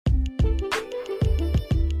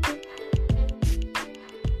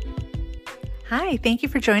Hi, thank you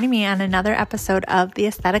for joining me on another episode of The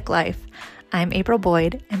Aesthetic Life. I'm April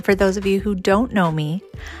Boyd, and for those of you who don't know me,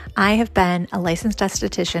 I have been a licensed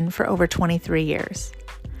esthetician for over 23 years.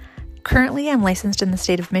 Currently, I'm licensed in the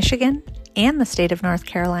state of Michigan and the state of North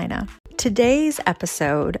Carolina. Today's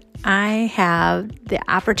episode, I have the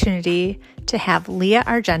opportunity to have Leah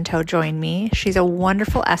Argento join me. She's a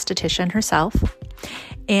wonderful esthetician herself,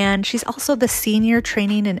 and she's also the Senior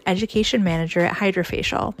Training and Education Manager at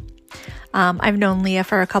Hydrafacial. I've known Leah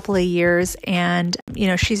for a couple of years, and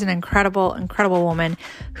she's an incredible woman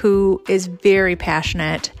who is very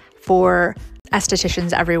passionate for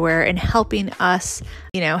estheticians everywhere and helping us,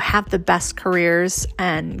 have the best careers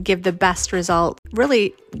and give the best result,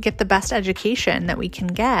 really get the best education that we can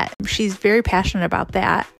get. She's very passionate about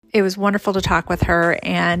that. It was wonderful to talk with her,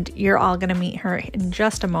 and you're all going to meet her in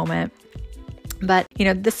just a moment. But,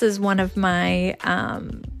 this is one of my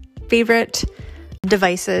favorite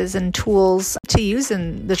devices and tools to use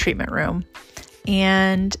in the treatment room.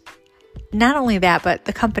 And not only that, but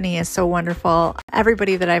the company is so wonderful.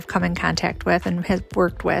 Everybody that I've come in contact with and have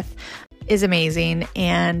worked with is amazing.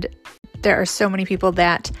 And there are so many people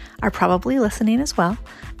that are probably listening as well.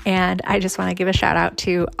 And I just want to give a shout out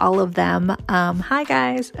to all of them. Hi,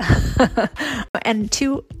 guys. And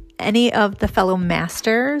to any of the fellow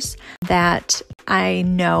masters that I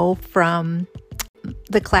know from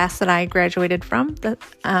the class that I graduated from,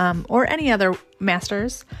 or any other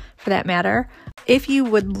masters for that matter. If you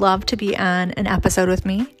would love to be on an episode with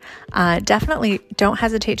me, definitely don't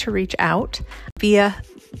hesitate to reach out via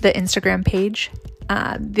the Instagram page,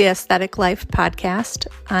 the Aesthetic Life Podcast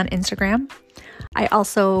on Instagram. I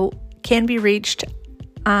also can be reached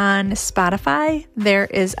on Spotify. There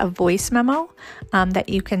is a voice memo that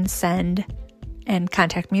you can send and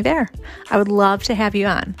contact me there. I would love to have you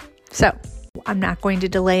on. So I'm not going to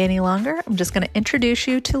delay any longer. I'm just going to introduce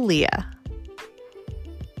you to Leah.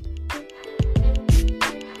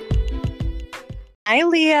 Hi,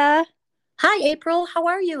 Leah. Hi, April. How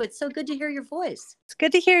are you? It's so good to hear your voice. It's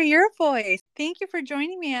good to hear your voice. Thank you for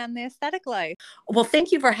joining me on The Aesthetic Life. Well,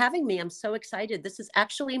 thank you for having me. I'm so excited. This is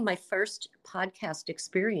actually my first podcast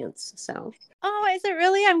experience. Oh, is it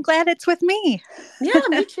really? I'm glad it's with me. Yeah,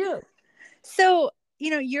 me too. So,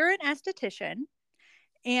 you're an esthetician.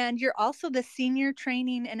 And you're also the Senior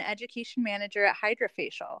Training and Education Manager at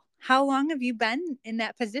Hydrafacial. How long have you been in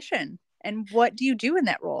that position? And what do you do in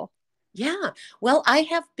that role? Yeah, well, I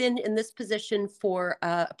have been in this position for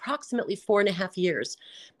approximately 4.5 years,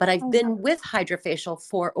 but I've been with Hydrafacial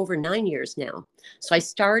for over 9 years now. So I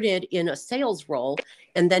started in a sales role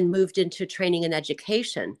and then moved into training and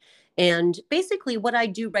education. And basically what I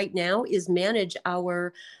do right now is manage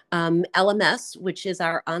our LMS, which is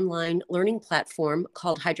our online learning platform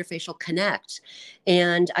called Hydrafacial Connect.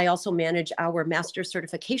 And I also manage our master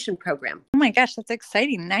certification program. Oh my gosh, that's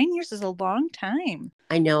exciting. 9 years is a long time.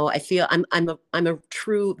 I know. I feel I'm a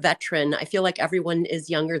true veteran. I feel like everyone is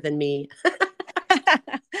younger than me.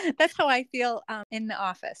 That's how I feel in the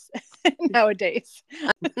office nowadays.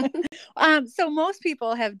 So most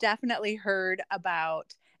people have definitely heard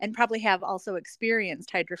about and probably have also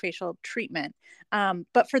experienced Hydrafacial treatment.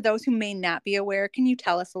 But for those who may not be aware, can you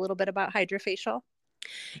tell us a little bit about Hydrafacial?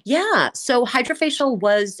 Yeah, so Hydrafacial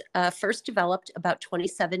was first developed about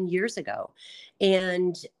 27 years ago.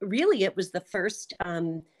 And really, it was the first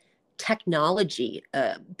technology,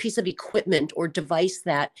 piece of equipment or device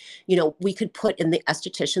that, we could put in the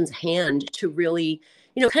esthetician's hand to really,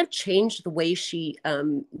 kind of change the way she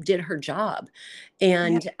did her job.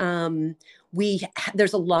 And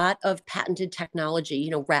there's a lot of patented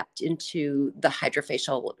technology, wrapped into the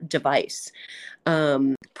Hydrafacial device.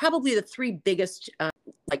 Probably the three biggest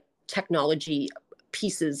technology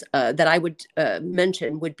pieces that I would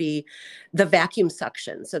mention would be the vacuum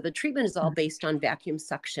suction. So the treatment is all based on vacuum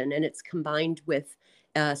suction, and it's combined with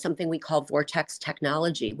something we call vortex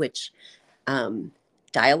technology, which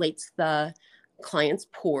dilates the client's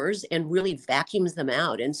pores and really vacuums them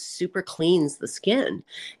out and super cleans the skin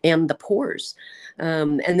and the pores.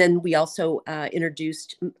 And then we also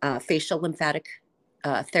introduced facial lymphatic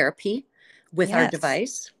therapy with our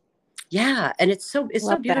device. Yeah. And it's so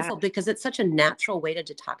beautiful because it's such a natural way to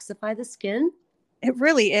detoxify the skin. It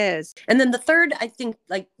really is. And then the third, I think,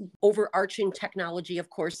 overarching technology, of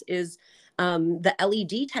course, is the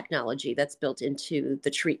LED technology that's built into the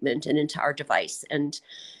treatment and into our device. And,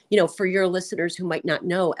 for your listeners who might not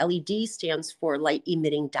know, LED stands for light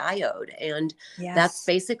emitting diode. And that's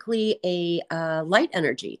basically a light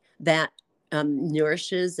energy that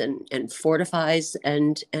nourishes and fortifies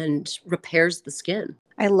and repairs the skin.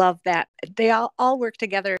 I love that. They all work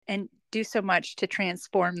together and do so much to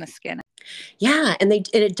transform the skin. Yeah, and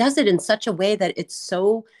it does it in such a way that it's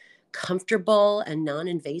so comfortable and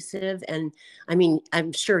non-invasive. And I mean,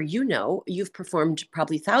 I'm sure you've performed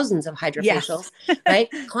probably thousands of Yes. hydrofacials, right?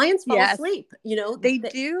 Clients fall Yes, asleep, they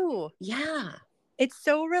do. yeah. It's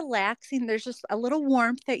so relaxing. There's just a little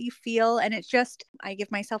warmth that you feel. And it's just, I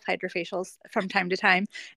give myself hydrofacials from time to time.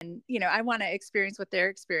 And, I want to experience what they're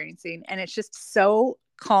experiencing. And it's just so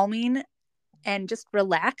calming and just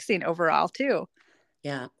relaxing overall, too.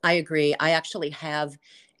 Yeah, I agree. I actually have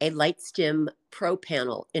a light stim pro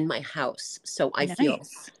panel in my house. So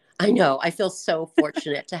Nice. I feel so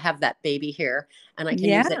fortunate to have that baby here and I can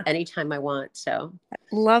use it Yeah. anytime I want. So,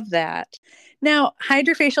 Love that. Now,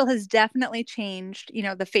 Hydrafacial has definitely changed,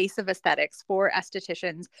 the face of aesthetics for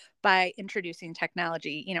estheticians by introducing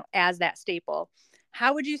technology, as that staple.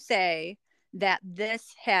 How would you say that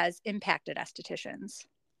this has impacted estheticians?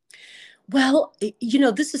 well,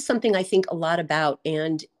 this is something I think a lot about.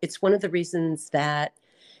 And it's one of the reasons that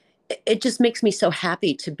it just makes me so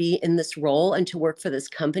happy to be in this role and to work for this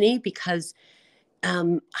company because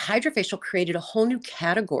Hydrafacial created a whole new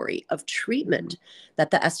category of Mhm. treatment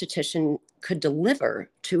that the esthetician could deliver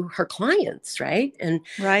to her clients, right?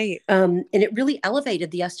 Right. And it really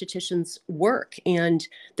elevated the esthetician's work and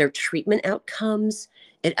their treatment outcomes.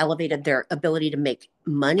 It elevated their ability to make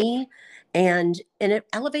money, and it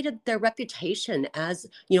elevated their reputation as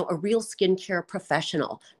a real skincare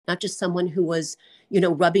professional, not just someone who was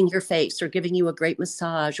rubbing your face or giving you a great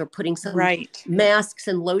massage or putting some Right. masks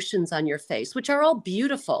and lotions on your face, which are all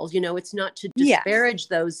beautiful. It's not to Yes. disparage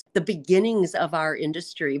the beginnings of our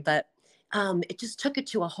industry, but it just took it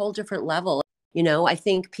to a whole different level. I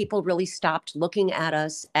think people really stopped looking at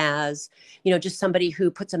us as, just somebody who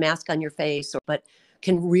puts a mask on your face, but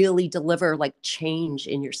can really deliver like change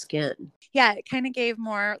in your skin. Yeah, it kind of gave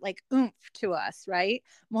more like oomph to us, right?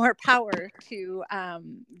 More power to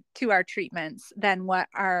our treatments than what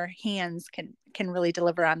our hands can really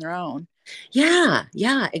deliver on their own. Yeah,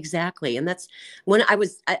 yeah, exactly. And that's when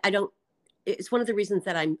I don't, it's one of the reasons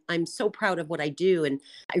that I'm so proud of what I do, and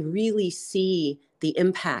I really see the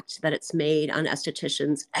impact that it's made on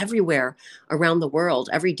estheticians everywhere around the world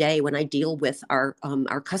every day when I deal with our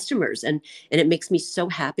customers, and it makes me so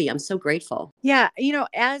happy. I'm so grateful. Yeah,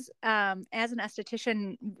 as an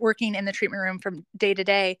esthetician working in the treatment room from day to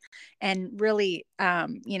day, and really,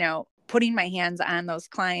 putting my hands on those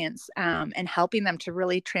clients, and helping them to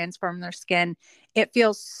really transform their skin, it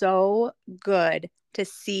feels so good to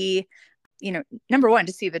see, number one,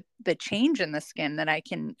 to see the change in the skin that I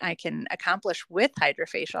can accomplish with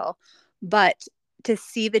hydrofacial, but to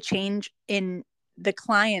see the change in the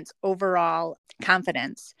client's overall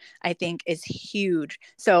confidence, I think is huge.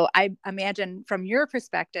 So I imagine from your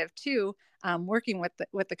perspective too, working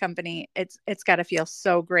with the company, it's got to feel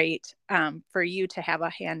so great, for you to have a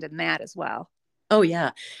hand in that as well. Oh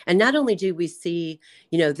yeah. And not only do we see,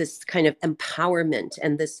 this kind of empowerment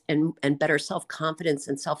and this and better self-confidence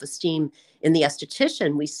and self-esteem in the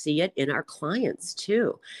esthetician, we see it in our clients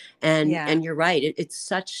too. Yeah. And you're right. It's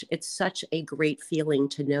such a great feeling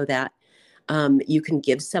to know that you can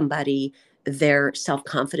give somebody their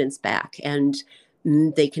self-confidence back, and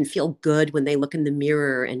they can feel good when they look in the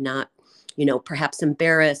mirror and not perhaps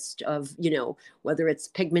embarrassed of whether it's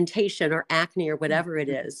pigmentation or acne or whatever it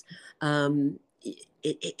Mhm. is. Um,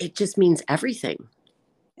 it just means everything.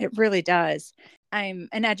 It really does. I'm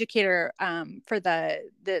an educator, for the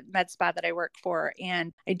med spa that I work for,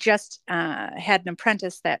 and I just had an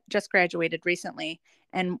apprentice that just graduated recently.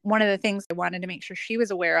 And one of the things I wanted to make sure she was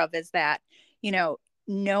aware of is that,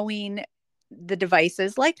 knowing the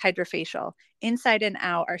devices like hydrofacial inside and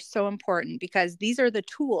out are so important, because these are the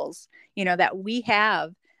tools, that we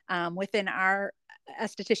have, within our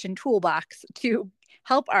esthetician toolbox to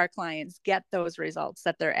help our clients get those results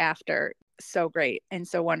that they're after. So great and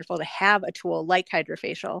so wonderful to have a tool like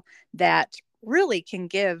Hydrafacial that really can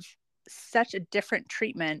give such a different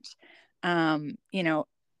treatment, um, you know,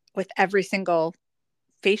 with every single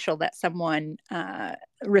facial that someone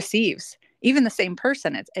receives. Even the same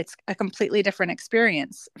person, it's a completely different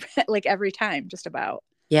experience, like every time, just about.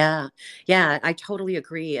 Yeah, yeah, I totally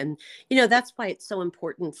agree. And, that's why it's so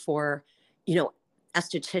important for, you know,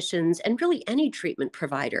 estheticians and really any treatment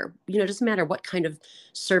provider. It doesn't matter what kind of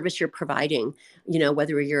service you're providing,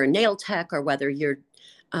 whether you're a nail tech or whether you're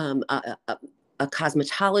a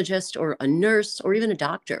cosmetologist or a nurse or even a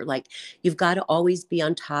doctor. Like, you've got to always be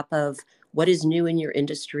on top of what is new in your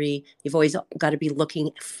industry. You've always got to be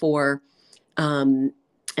looking for um,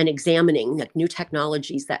 and examining like new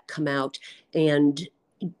technologies that come out, and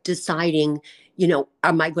deciding,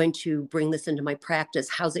 am I going to bring this into my practice?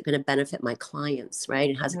 How's it going to benefit my clients, right?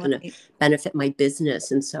 And how's it going to Right. benefit my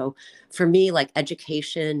business? And so for me, like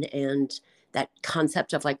education and that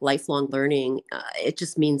concept of like lifelong learning, it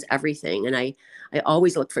just means everything. And I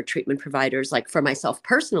always look for treatment providers, like for myself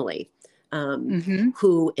personally, Mm-hmm.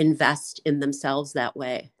 who invest in themselves that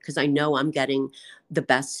way, because I know I'm getting the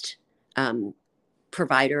best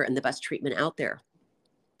provider and the best treatment out there.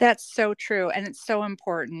 That's so true. And it's so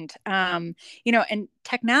important. And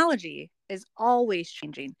technology is always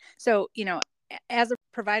changing. So, as a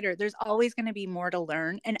provider, there's always going to be more to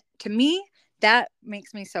learn. And to me, that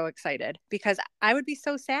makes me so excited, because I would be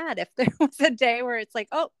so sad if there was a day where it's like,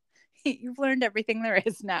 oh, you've learned everything there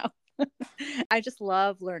is now. I just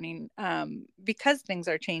love learning, because things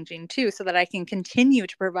are changing too, so that I can continue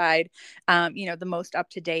to provide, the most up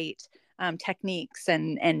to date techniques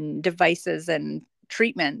and devices and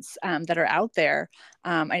treatments that are out there.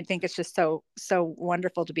 I think it's just so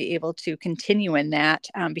wonderful to be able to continue in that,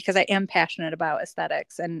 because I am passionate about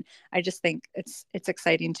aesthetics, and I just think it's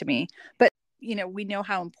exciting to me. But we know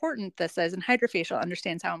how important this is, and Hydrafacial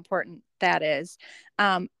understands how important that is.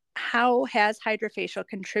 How has Hydrafacial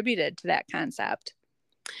contributed to that concept?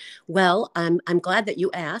 Well, I'm glad that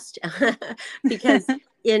you asked because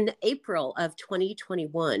in April of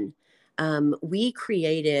 2021, we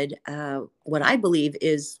created what I believe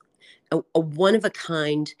is a one of a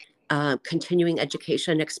kind continuing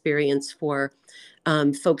education experience for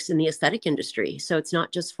folks in the aesthetic industry. So it's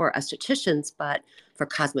not just for estheticians, but for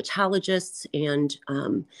cosmetologists and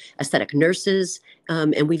aesthetic nurses.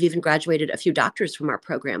 And we've even graduated a few doctors from our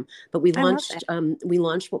program. But I love that. we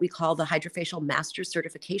launched what we call the Hydrafacial Master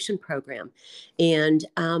Certification program. And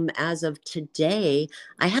as of today,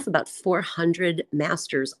 I have about 400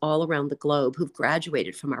 masters all around the globe who've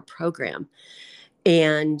graduated from our program.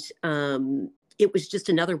 And it was just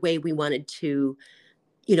another way we wanted to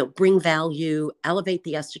bring value, elevate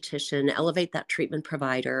the esthetician, elevate that treatment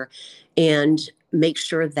provider, and make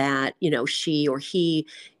sure that, she or he,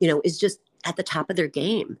 is just at the top of their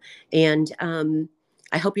game. And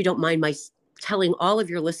I hope you don't mind my telling all of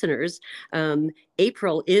your listeners,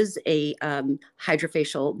 April is a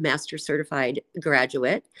Hydrafacial Master Certified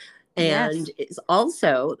graduate, Yes. and is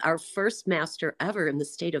also our first master ever in the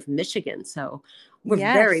state of Michigan. So we're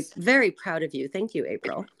very, Yes. very proud of you. Thank you,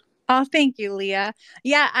 April. Oh, thank you, Leah.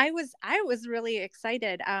 Yeah, I was really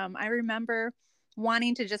excited. I remember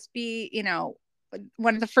wanting to just be,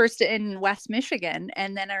 one of the first in West Michigan.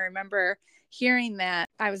 And then I remember hearing that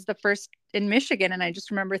I was the first in Michigan. And I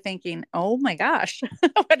just remember thinking, oh my gosh,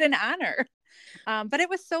 what an honor. But it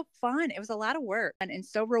was so fun. It was a lot of work, and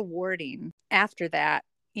so rewarding after that,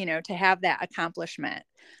 to have that accomplishment.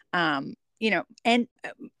 And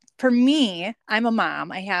for me, I'm a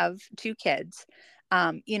mom. I have two kids.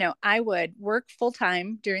 I would work full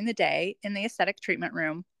time during the day in the aesthetic treatment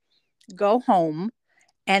room, go home,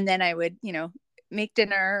 and then I would, make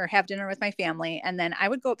dinner or have dinner with my family. And then I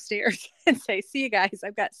would go upstairs and say, see you guys,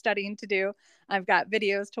 I've got studying to do. I've got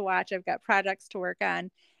videos to watch. I've got projects to work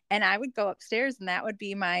on. And I would go upstairs, and that would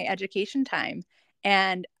be my education time.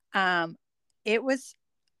 And it was,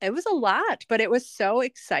 it was a lot, but it was so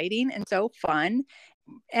exciting and so fun.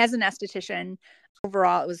 As an esthetician,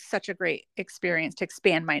 overall, it was such a great experience to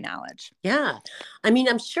expand my knowledge. Yeah. I mean,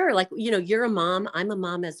 I'm sure, like, you're a mom, I'm a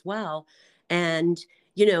mom as well. And,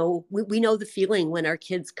 we know the feeling when our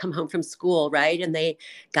kids come home from school, right? And they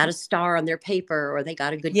got a star on their paper, or they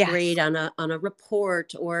got a good Yes, grade on a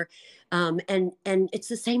report, or, and it's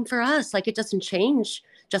the same for us. Like, it doesn't change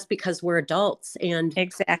just because we're adults.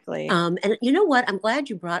 exactly. And you know what? I'm glad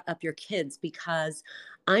you brought up your kids, because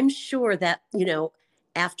I'm sure that,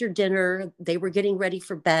 after dinner, they were getting ready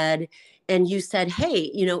for bed, and you said,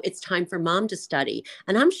 hey, it's time for mom to study.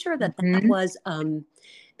 And I'm sure that that Mhm. was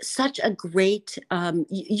such a great,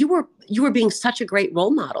 you were being such a great role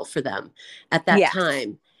model for them at that Yes.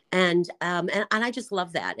 time. And I just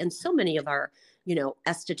love that. And so many of our,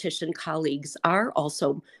 esthetician colleagues are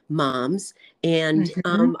also moms, and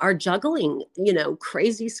Mhm. are juggling,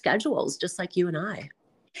 crazy schedules, just like you and I.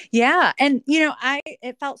 Yeah. And,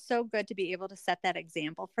 it felt so good to be able to set that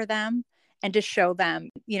example for them, and to show them,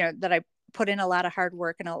 that I put in a lot of hard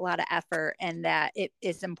work and a lot of effort, and that it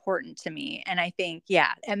is important to me. And I think,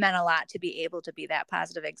 yeah, it meant a lot to be able to be that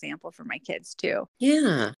positive example for my kids too.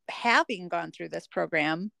 Yeah. Having gone through this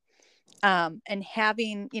program, and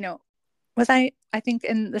having, was I think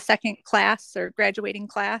in the second class or graduating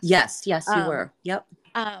class. Yes. Yes, you Um, were. Yep.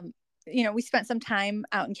 um, we spent some time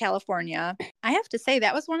out in California. I have to say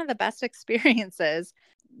that was one of the best experiences.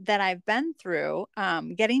 that I've been through,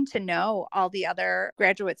 getting to know all the other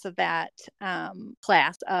graduates of that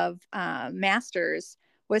class of masters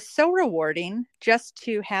was so rewarding, just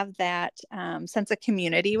to have that sense of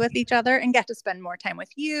community with each other, and get to spend more time with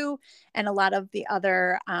you and a lot of the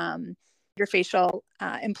other your facial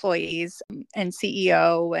employees and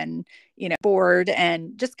CEO and, board,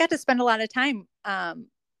 and just got to spend a lot of time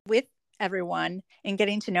with everyone and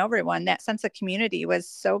getting to know everyone. That sense of community was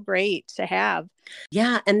so great to have.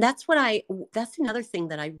 Yeah. And that's another thing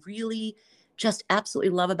that I really just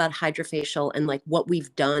absolutely love about Hydrafacial, and like what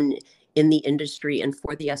we've done in the industry and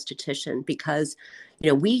for the esthetician, because,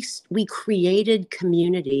 we created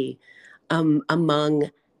community among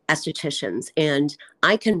estheticians. And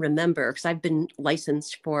I can remember, because I've been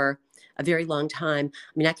licensed for a very long time.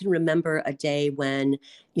 I mean, I can remember a day when,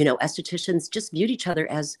 estheticians just viewed each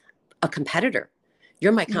other as a competitor.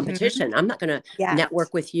 You're my competition. Mm-hmm. I'm not going to Yes.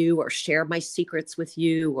 network with you or share my secrets with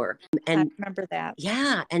you, I remember that.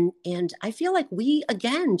 yeah. And I feel like we,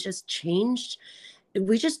 again,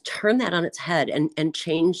 we just turned that on its head, and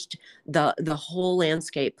changed the whole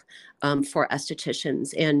landscape for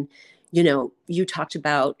estheticians. And, you talked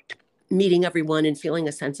about meeting everyone and feeling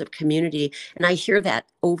a sense of community. And I hear that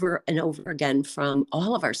over and over again from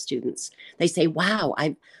all of our students. They say, wow,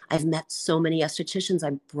 I've met so many estheticians.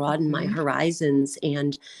 I've broadened my horizons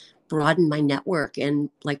and broadened my network, and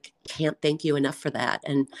like, can't thank you enough for that.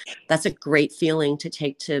 And that's a great feeling to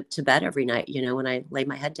take to bed every night, when I lay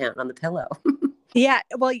my head down on the pillow. Yeah,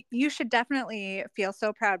 well, you should definitely feel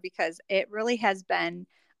so proud, because it really has been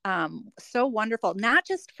so wonderful, not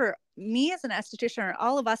just for me as an esthetician or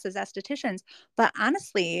all of us as estheticians, but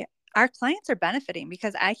honestly, our clients are benefiting,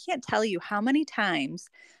 because I can't tell you how many times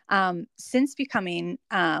since becoming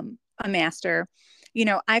a master,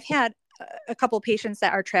 I've had a couple of patients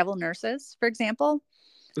that are travel nurses, for example,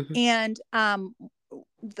 Mhm. and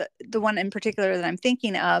the one in particular that I'm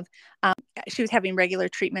thinking of, she was having regular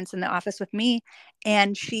treatments in the office with me,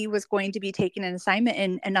 and she was going to be taking an assignment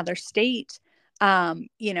in another state,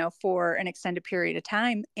 for an extended period of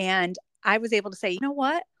time. And I was able to say, you know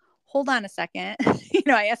what? Hold on a second.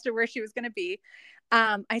 I asked her where she was going to be.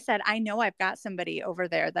 I said, I know I've got somebody over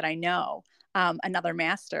there that I know, another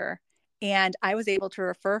master. And I was able to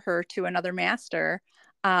refer her to another master.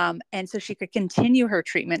 And so she could continue her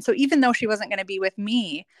treatment. So even though she wasn't going to be with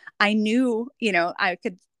me, I knew, I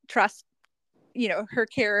could trust, her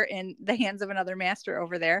care in the hands of another master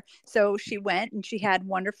over there. So she went and she had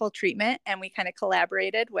wonderful treatment, and we kind of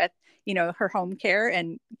collaborated with, her home care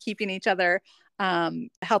and keeping each other,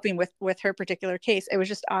 helping with her particular case. It was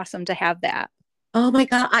just awesome to have that. Oh my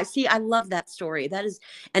God. I love that story. That is,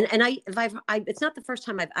 and it's not the first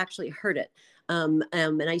time I've actually heard it. And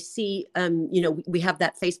I see, we have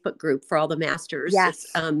that Facebook group for all the masters. Yes.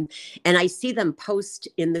 And I see them post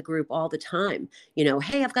in the group all the time,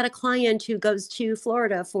 hey, I've got a client who goes to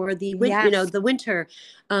Florida for the winter, Yes. the winter.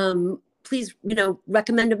 Please,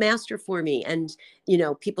 recommend a master for me. And,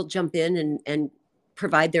 people jump in and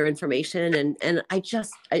provide their information. And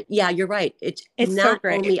yeah, you're right. It's not so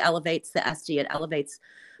great. only elevates the SD, it elevates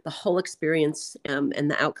the whole experience, and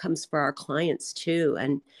the outcomes for our clients too.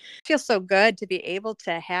 And It feels so good to be able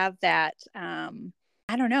to have that,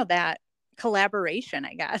 I don't know, that collaboration,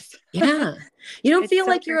 I guess. yeah, you don't It's feel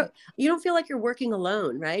so like great. you don't feel like you're working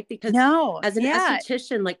alone, right? Because No. as an Yeah.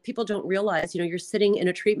 esthetician, like, people don't realize, you're sitting in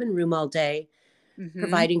a treatment room all day Mm-hmm.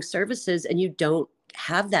 providing services, and you don't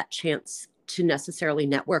have that chance to necessarily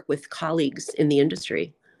network with colleagues in the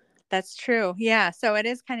industry. That's true. Yeah. So it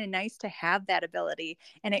is kind of nice to have that ability.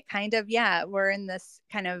 And it kind of, yeah, we're in this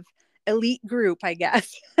kind of elite group, I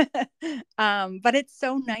guess. But it's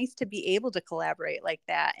so nice to be able to collaborate like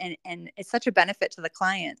that. And it's such a benefit to the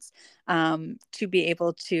clients, to be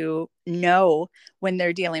able to know when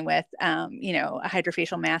they're dealing with, a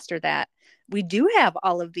hydrofacial master, that we do have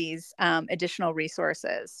all of these additional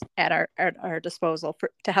resources at our disposal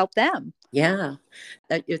to help them. Yeah,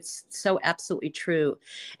 it's so absolutely true.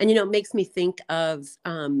 And, it makes me think of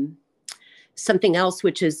something else,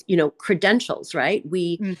 which is, credentials, right?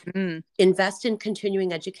 We Mm-hmm. invest in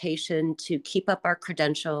continuing education to keep up our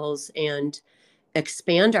credentials and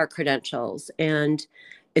expand our credentials. And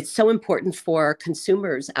it's so important for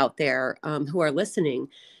consumers out there, who are listening,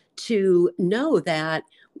 to know that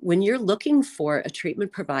when you're looking for a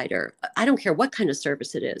treatment provider, I don't care what kind of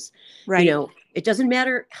service it is, Right. it doesn't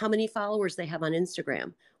matter how many followers they have on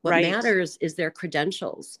Instagram. What Right. matters is their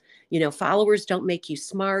credentials. Followers don't make you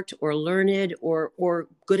smart or learned or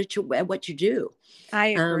good at what you do. I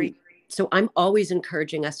agree. So I'm always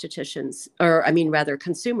encouraging estheticians, or I mean, rather,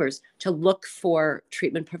 consumers, to look for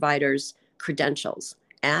treatment providers' credentials.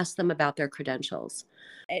 ask them about their credentials.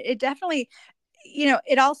 It definitely,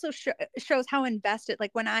 it also shows how invested,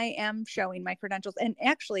 like when I am showing my credentials, and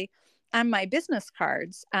actually on my business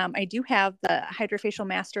cards, I do have the Hydrafacial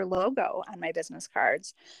Master logo on my business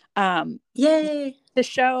cards. Yay. To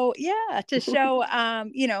show, that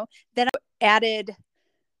I added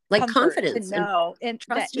Like comfort to confidence and know, and that,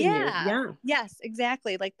 trust in you. Yeah. yes,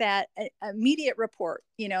 exactly. Like that immediate report,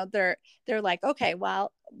 they're like, okay,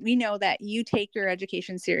 well, we know that you take your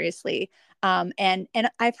education seriously. And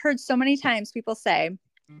I've heard so many times people say,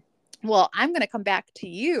 well, I'm going to come back to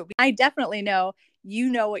you. I definitely know you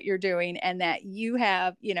know what you're doing, and that you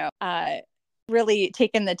have, really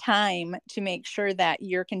taken the time to make sure that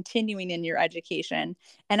you're continuing in your education.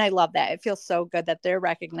 And I love that. It feels so good that they're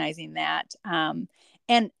recognizing that.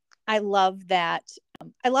 And I love that.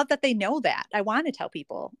 I love that they know that. I want to tell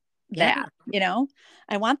people Yeah. that,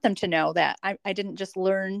 I want them to know that I didn't just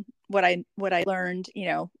learn what I learned,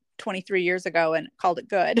 23 years ago and called it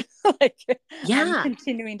good. Like, I'm Yeah.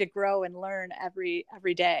 continuing to grow and learn every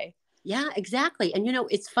day. Yeah, exactly. And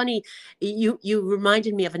it's funny. You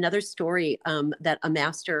reminded me of another story that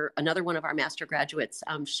another one of our master graduates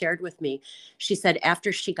shared with me. She said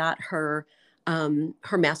after she got her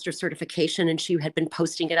master certification, and she had been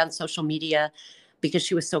posting it on social media because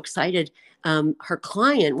she was so excited. One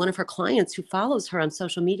of her clients who follows her on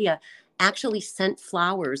social media, actually sent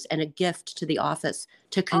flowers and a gift to the office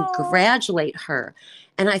to Oh, congratulate her.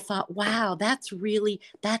 And I thought, wow, that's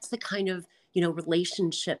the kind of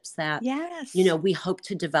relationships that yes. we hope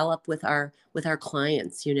to develop with our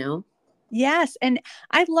clients. Yes, and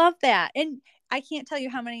I love that. And I can't tell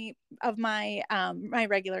you how many of my my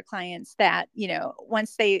regular clients that,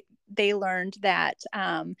 once they learned that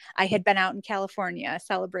I had been out in California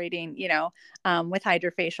celebrating, with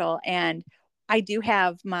Hydrafacial, and I do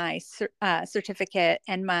have my certificate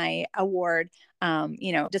and my award,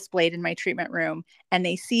 displayed in my treatment room, and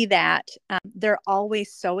they see that, they're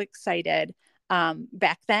always so excited.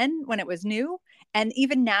 Back then when it was new, and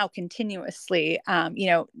even now continuously,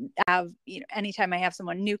 anytime I have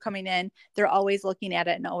someone new coming in, they're always looking at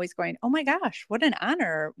it and always going, oh my gosh, what an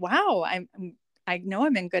honor. Wow. I know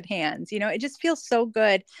I'm in good hands. It just feels so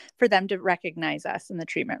good for them to recognize us in the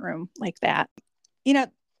treatment room like that. You know,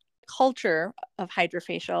 culture of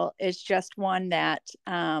Hydrafacial is just one that,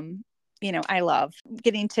 I love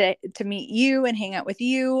getting to meet you and hang out with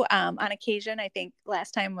you on occasion. I think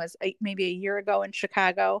last time was maybe a year ago in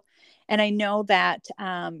Chicago. And I know that,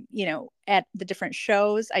 at the different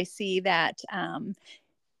shows, I see that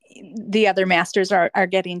the other masters are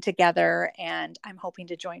getting together, and I'm hoping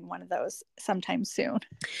to join one of those sometime soon.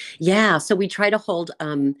 Yeah, so we try to hold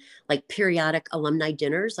like periodic alumni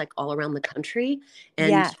dinners like all around the country, and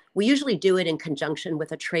Yeah. we usually do it in conjunction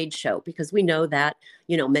with a trade show, because we know that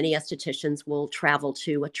many estheticians will travel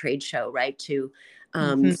to a trade show, right, to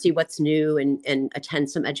Hmm. see what's new and attend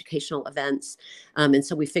some educational events. And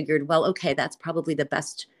so we figured, well, okay, that's probably the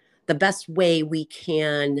best way we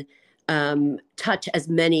can touch as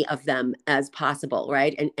many of them as possible,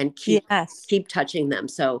 right, and keep Yes. keep touching them.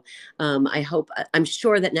 So I'm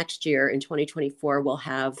sure that next year in 2024, we'll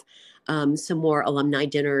have some more alumni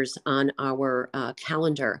dinners on our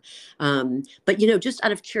calendar. But, just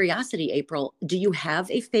out of curiosity, April, do you have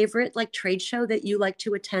a favorite like trade show that you like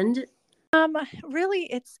to attend? Really,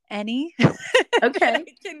 it's any that I Okay.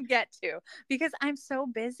 can get to, because I'm so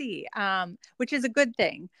busy, which is a good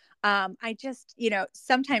thing. I just,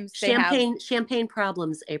 sometimes they have, Champagne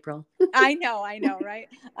problems, April. I know, right?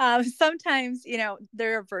 Sometimes,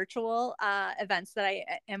 there are virtual events that I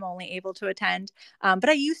am only able to attend. But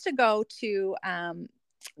I used to go to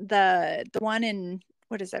the one in,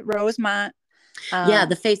 what is it, Rosemont? Yeah,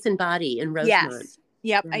 the Um, Face and Body in Rosemont. yes.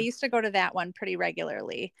 Yep. I Yeah. used to go to that one pretty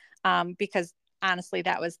regularly, because honestly,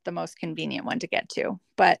 that was the most convenient one to get to.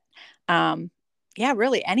 But yeah,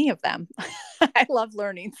 really, any of them. I love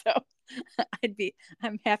learning. So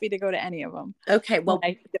I'm happy to go to any of them Okay. when Well,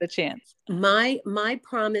 I get a chance. my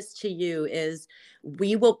promise to you is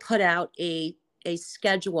we will put out a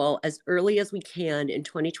schedule as early as we can in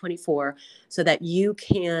 2024, so that you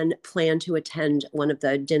can plan to attend one of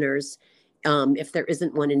the dinners, if there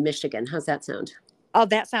isn't one in Michigan. How's that sound? Oh,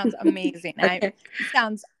 that sounds amazing. Okay.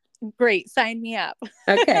 Sounds great. Sign me up.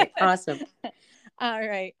 Okay, awesome. All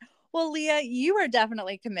right. Well, Leah, you are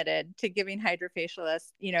definitely committed to giving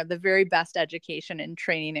hydrofacialists, the very best education and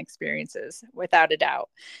training experiences, without a doubt,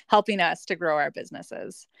 helping us to grow our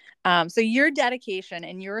businesses. So your dedication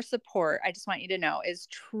and your support, I just want you to know, is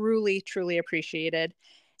truly, truly appreciated.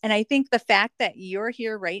 And I think the fact that you're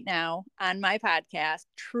here right now on my podcast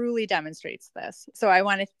truly demonstrates this. So I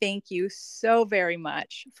want to thank you so very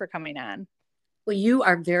much for coming on. Well, you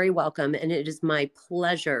are very welcome. And it is my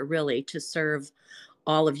pleasure, really, to serve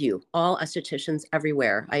all of you, all estheticians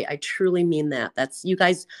everywhere. I truly mean that. You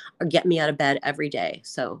guys are getting me out of bed every day.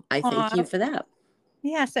 So I thank you Aw, for that.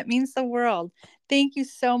 yes, it means the world. Thank you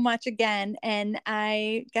so much again. And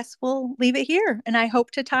I guess we'll leave it here. And I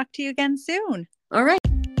hope to talk to you again soon. All right.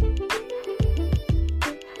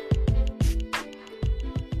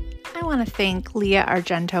 I want to thank Leah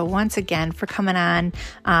Argento once again for coming on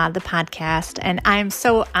the podcast. And I'm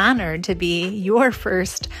so honored to be your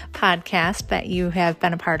first podcast that you have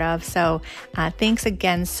been a part of. So thanks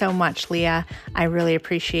again so much, Leah. I really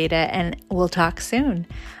appreciate it. And we'll talk soon.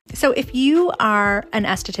 So if you are an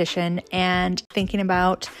esthetician and thinking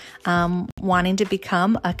about wanting to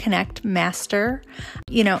become a Connect Master,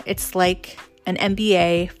 it's like an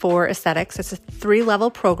MBA for aesthetics. It's a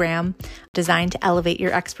 3-level program designed to elevate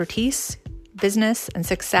your expertise, business, and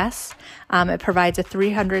success. It provides a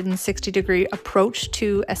 360-degree approach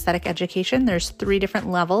to aesthetic education. There's 3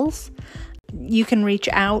 different levels. You can reach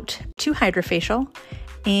out to Hydrafacial,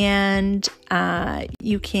 and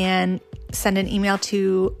you can send an email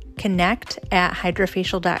to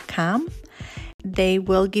connect@hydrafacial.com. They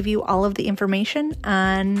will give you all of the information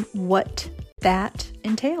on what that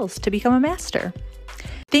entails to become a master.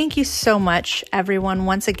 Thank you so much, everyone,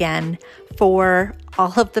 once again, for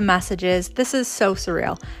all of the messages. This is so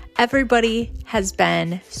surreal. Everybody has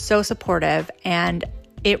been so supportive, and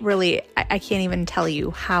it really, I can't even tell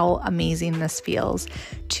you how amazing this feels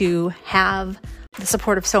to have the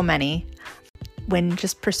support of so many when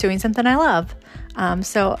just pursuing something I love.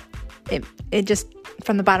 So it just,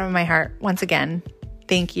 from the bottom of my heart, once again,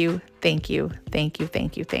 thank you, thank you, thank you,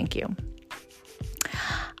 thank you, thank you.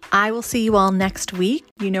 I will see you all next week.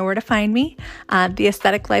 You know where to find me, the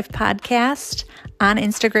Aesthetic Life Podcast on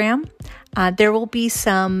Instagram. There will be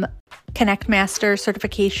some Connect Master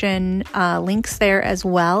certification links there as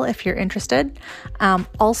well if you're interested.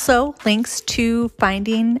 Also, links to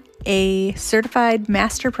finding a certified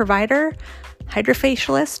master provider,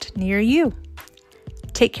 Hydrafacialist, near you.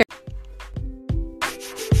 Take care.